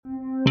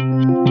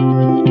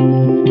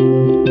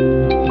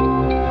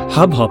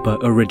Hubhopper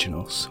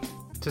Originals.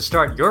 To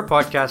start your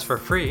podcast for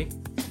free,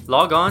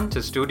 log on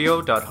to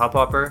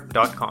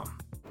studio.hubhopper.com.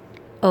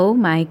 Oh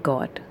my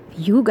god,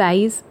 you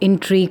guys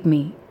intrigue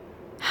me.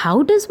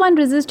 How does one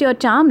resist your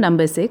charm,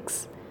 number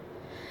 6?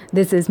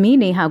 This is me,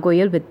 Neha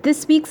Goyal, with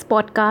this week's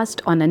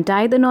podcast on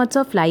Untie the Knots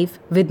of Life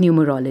with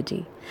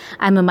Numerology.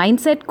 I'm a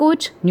mindset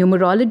coach,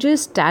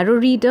 numerologist, tarot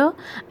reader,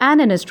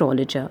 and an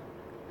astrologer.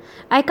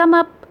 I come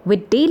up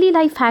with daily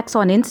life hacks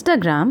on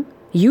Instagram,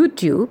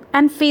 YouTube,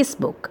 and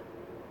Facebook.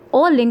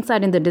 All links are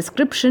in the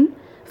description.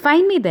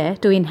 Find me there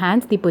to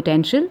enhance the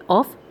potential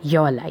of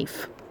your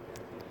life.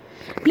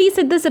 Please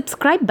hit the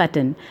subscribe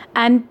button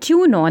and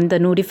tune on the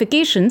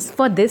notifications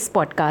for this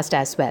podcast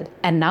as well.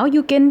 And now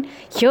you can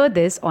hear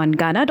this on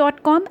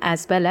Gaana.com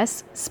as well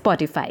as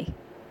Spotify.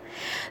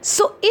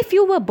 So if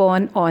you were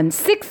born on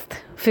 6th,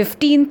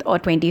 15th or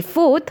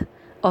 24th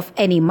of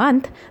any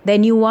month,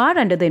 then you are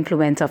under the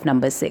influence of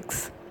number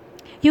 6.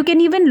 You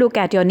can even look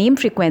at your name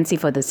frequency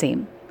for the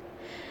same.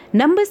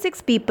 Number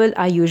 6 people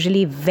are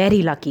usually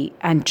very lucky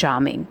and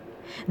charming.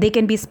 They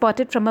can be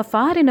spotted from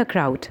afar in a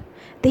crowd.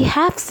 They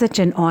have such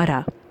an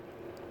aura.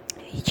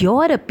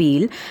 Your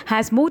appeal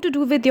has more to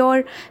do with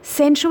your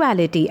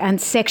sensuality and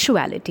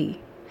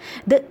sexuality,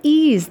 the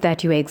ease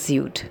that you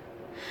exude.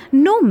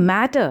 No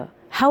matter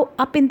how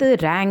up in the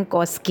rank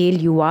or scale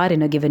you are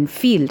in a given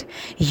field,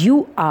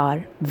 you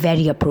are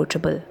very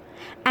approachable.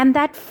 And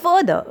that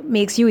further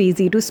makes you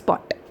easy to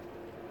spot.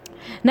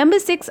 Number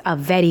 6 are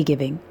very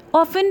giving,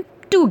 often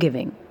too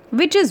giving,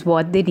 which is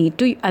what they need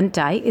to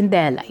untie in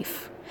their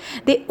life.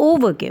 They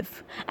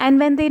overgive, and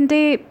when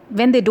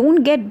they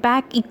don't get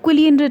back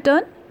equally in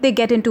return, they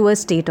get into a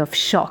state of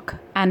shock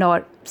and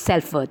or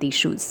self-worth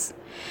issues.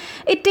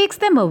 It takes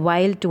them a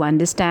while to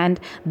understand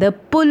the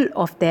pull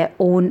of their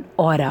own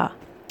aura.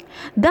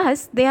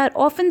 Thus, they are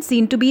often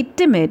seen to be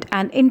timid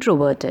and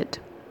introverted.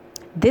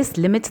 This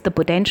limits the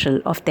potential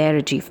of their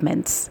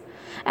achievements,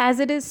 as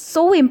it is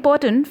so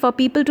important for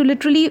people to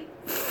literally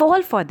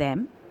fall for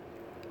them.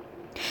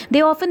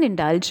 They often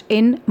indulge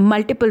in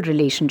multiple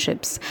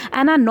relationships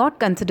and are not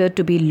considered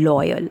to be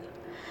loyal.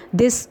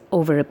 This,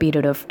 over a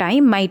period of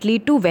time, might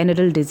lead to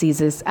venereal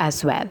diseases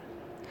as well.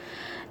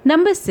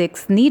 Number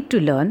 6 need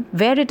to learn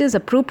where it is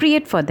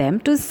appropriate for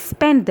them to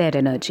spend their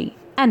energy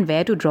and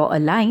where to draw a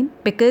line,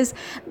 because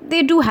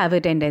they do have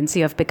a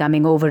tendency of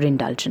becoming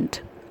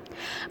overindulgent.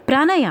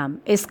 Pranayam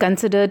is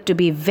considered to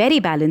be very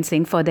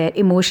balancing for their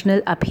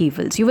emotional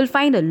upheavals. You will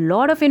find a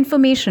lot of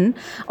information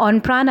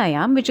on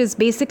pranayam, which is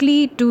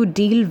basically to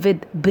deal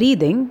with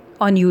breathing,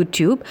 on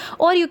YouTube,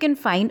 or you can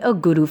find a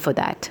guru for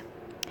that.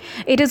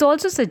 It is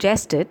also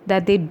suggested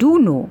that they do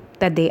know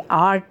that they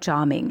are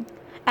charming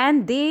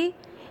and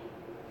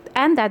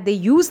that they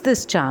use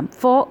this charm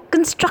for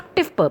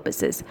constructive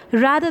purposes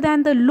rather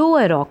than the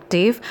lower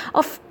octave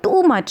of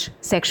too much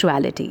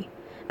sexuality.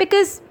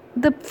 Because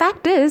the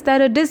fact is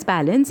that a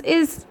disbalance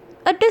is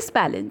a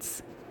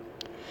disbalance.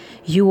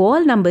 You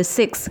all, number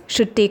 6,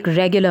 should take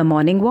regular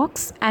morning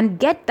walks and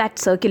get that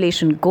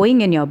circulation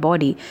going in your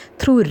body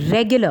through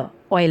regular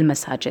oil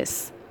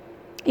massages.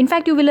 In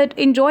fact, you will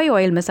enjoy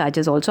oil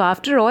massages also.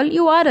 After all,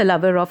 you are a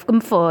lover of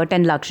comfort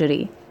and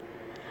luxury.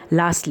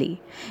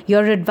 Lastly,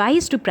 you're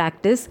advised to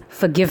practice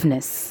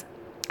forgiveness,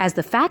 as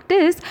the fact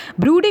is,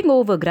 brooding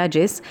over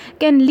grudges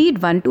can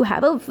lead one to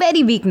have a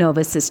very weak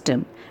nervous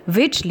system,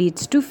 which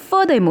leads to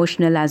further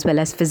emotional as well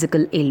as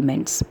physical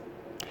ailments.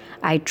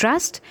 I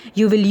trust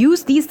you will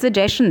use these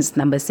suggestions,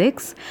 number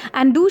 6,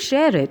 and do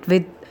share it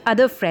with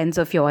other friends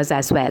of yours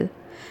as well.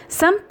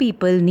 Some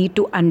people need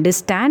to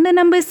understand the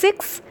number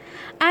 6,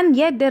 and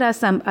yet there are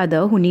some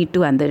other who need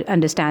to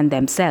understand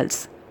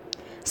themselves.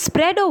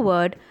 Spread a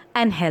word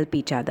and help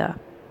each other.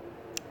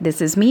 This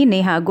is me,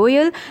 Neha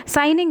Goyal,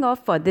 signing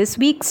off for this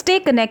week. Stay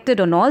connected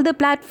on all the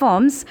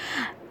platforms,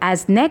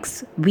 as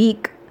next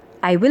week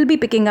I will be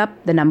picking up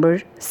the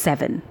number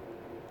 7.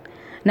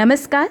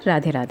 Namaskar,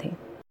 Radhe Radhe.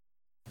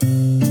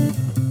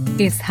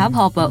 इस hub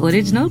hopper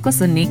original को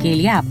सुनने के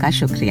लिए आपका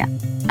शुक्रिया।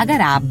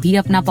 अगर आप भी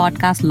अपना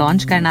पॉडकास्ट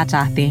लॉन्च करना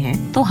चाहते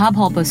हैं तो हब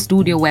हॉपर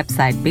स्टूडियो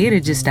वेबसाइट पे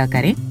रजिस्टर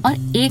करें और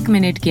 1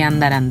 मिनट के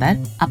अंदर अंदर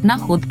अपना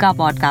खुद का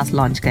पॉडकास्ट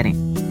लॉन्च करें।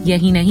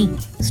 यही नहीं,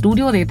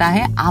 स्टूडियो देता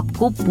है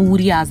आपको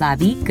पूरी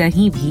आजादी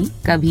कहीं भी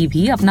कभी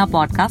भी अपना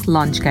पॉडकास्ट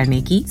लॉन्च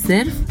करने की,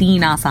 सिर्फ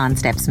 3 आसान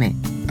स्टेप्स में।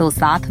 तो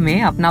साथ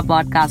में अपना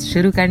पॉडकास्ट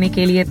शुरू करने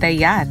के लिए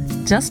तैयार?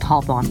 Just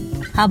hop on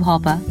hub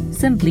hopper,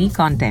 simply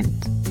content.